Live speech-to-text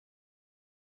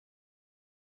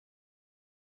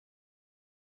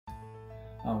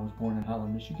I was born in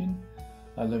Holland, Michigan.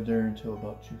 I lived there until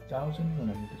about 2000 when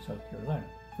I moved to South Carolina.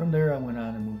 From there, I went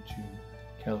on and moved to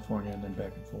California and then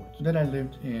back and forth. Then I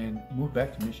moved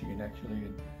back to Michigan actually,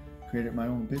 and created my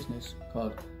own business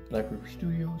called Black River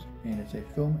Studios, and it's a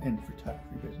film and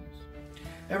photography business.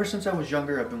 Ever since I was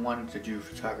younger, I've been wanting to do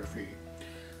photography.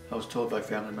 I was told by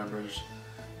family members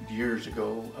years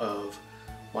ago of,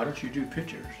 why don't you do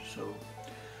pictures? So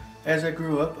as I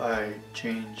grew up, I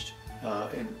changed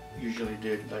and usually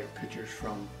did like pictures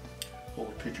from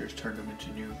old pictures, turned them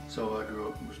into new. So I grew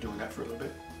up and was doing that for a little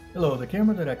bit. Hello, the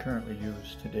camera that I currently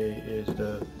use today is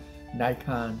the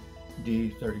Nikon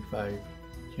D35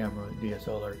 camera,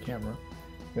 DSLR camera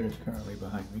that is currently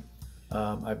behind me.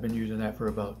 I've been using that for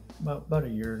about a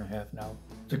year and a half now.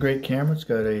 It's a great camera. It's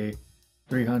got a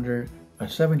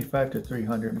 75 to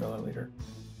 300 milliliter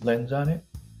lens on it,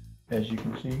 as you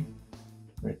can see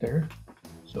right there.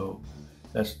 So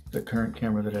that's the current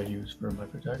camera that I use for my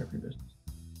photography business.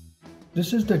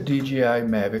 This is the DJI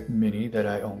Mavic Mini that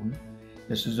I own.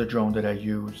 This is a drone that I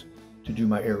use to do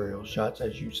my aerial shots,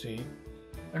 as you see.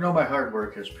 I know my hard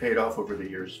work has paid off over the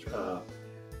years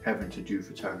having to do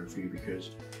photography,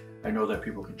 because I know that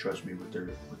people can trust me with their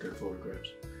photographs.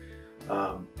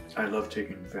 I love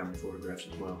taking family photographs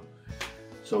as well.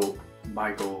 So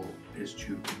my goal is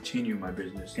to continue my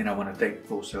business, and I want to thank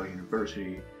Full Sail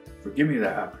University for giving me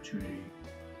that opportunity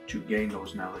to gain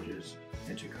those knowledges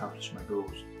and to accomplish my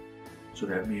goals, so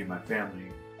that me and my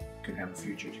family can have a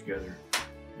future together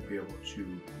and be able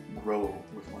to grow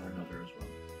with one another as well.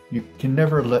 You can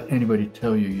never let anybody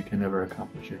tell you you can never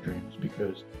accomplish your dreams,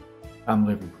 because I'm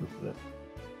living proof of that.